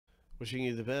Wishing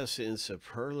you the best in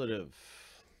superlative.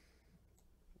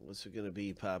 What's it going to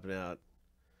be popping out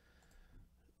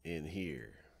in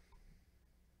here?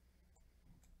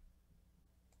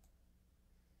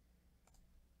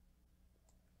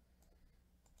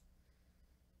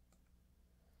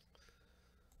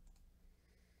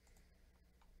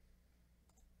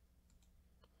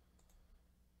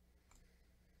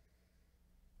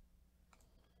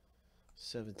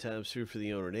 Seven times through for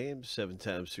the owner name, 7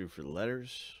 times through for the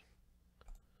letters.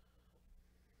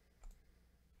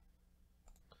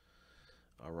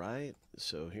 All right,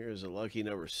 so here's a lucky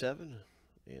number 7,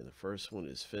 and the first one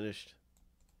is finished.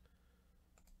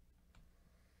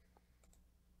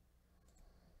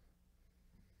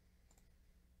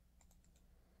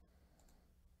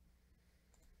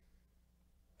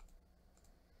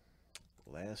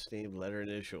 Last name, letter,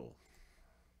 initial.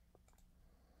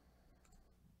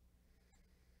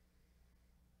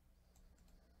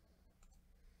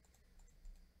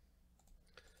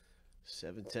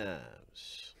 Seven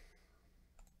times.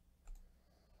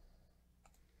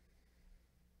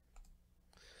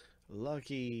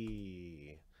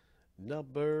 Lucky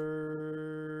number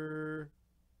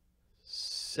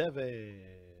 7.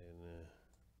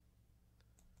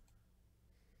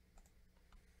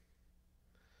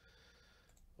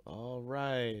 All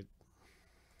right.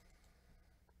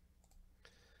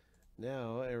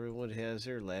 Now everyone has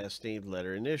their last name,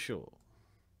 letter, initial.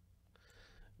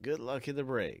 Good luck in the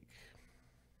break.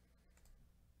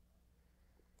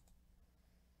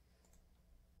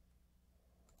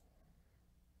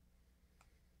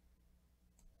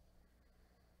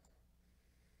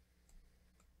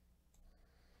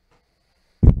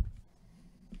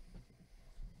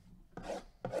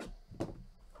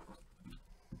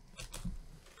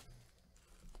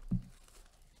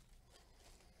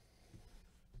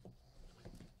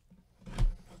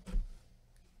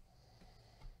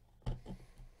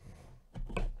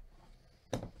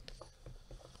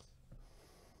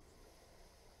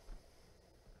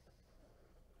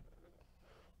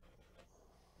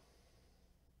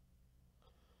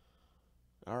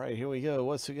 All right, here we go.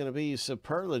 What's it going to be?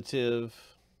 Superlative.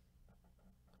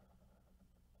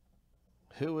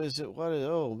 Who is it? What?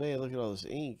 Oh, man, look at all this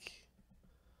ink.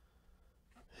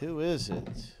 Who is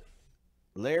it?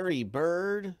 Larry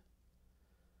Bird?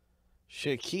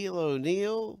 Shaquille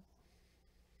O'Neal?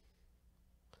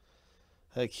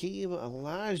 Hakeem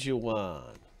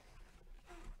Olajuwon?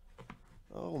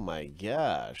 Oh, my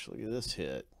gosh. Look at this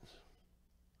hit.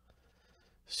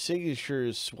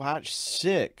 Signatures swatch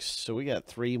 6. So we got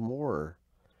 3 more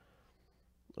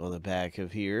on the back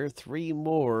of here. 3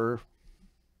 more.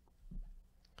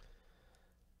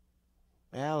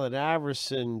 Allen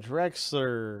Iverson,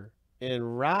 Drexler,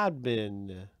 and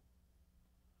Rodman.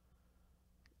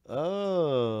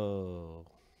 Oh.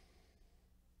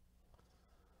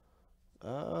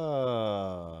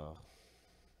 Oh.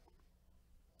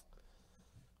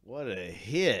 What a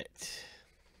hit.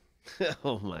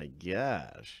 Oh my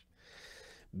gosh.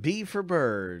 B for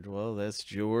Bird. Well, that's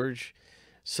George.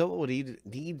 Someone would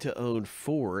need to own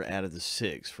 4 out of the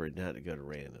 6 for it not to go to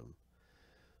random.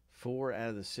 4 out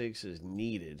of the 6 is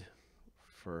needed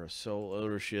for sole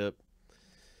ownership.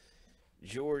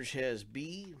 George has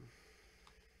B.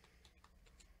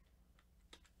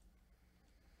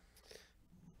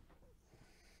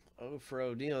 O for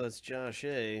O'Neal, that's Josh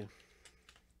A.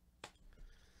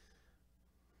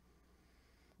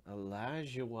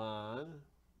 Olajuwon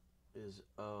is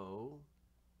O.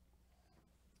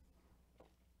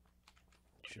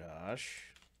 Josh.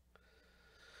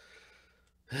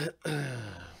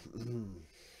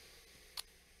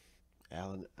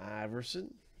 Allen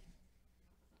Iverson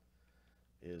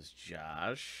is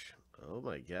Josh. Oh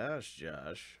my gosh,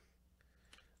 Josh.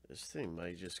 This thing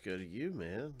might just go to you,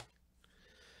 man.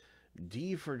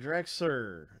 D for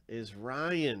Drexler is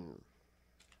Ryan.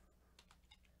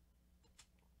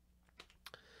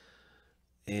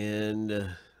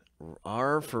 And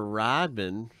R for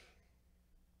Rodman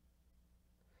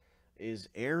is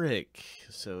Eric.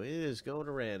 So it is going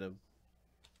to random.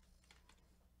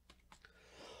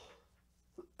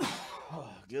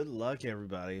 Good luck,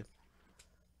 everybody.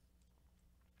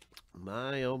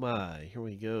 My, oh my. Here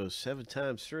we go. 7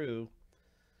 times through.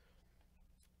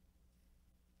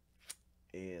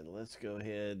 And let's go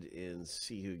ahead and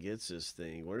see who gets this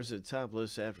thing. Where's the top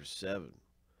list after 7?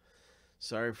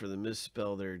 Sorry for the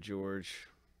misspell there, George.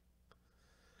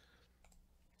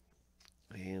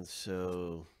 And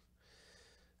so,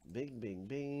 bing, bing,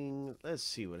 bing. Let's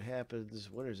see what happens.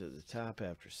 Winner's at the top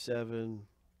after 7.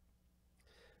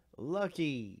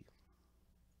 Lucky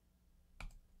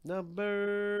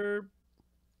number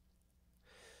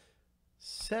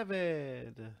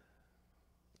 7.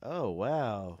 Oh,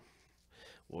 wow.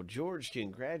 Well, George,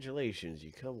 congratulations.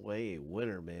 You come away a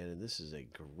winner, man. And this is a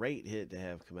great hit to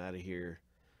have come out of here.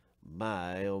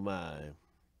 My, oh, my.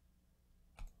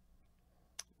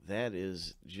 That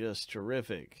is just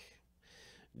terrific.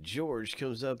 George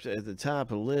comes up at the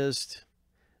top of the list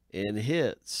and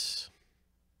hits.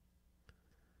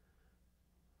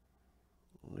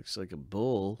 Looks like a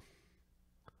bull.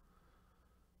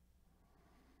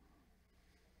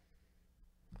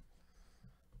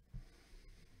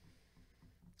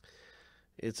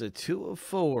 It's a 2 of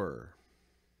 4.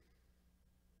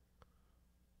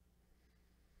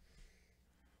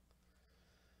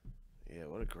 Yeah,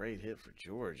 what a great hit for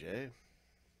George, eh?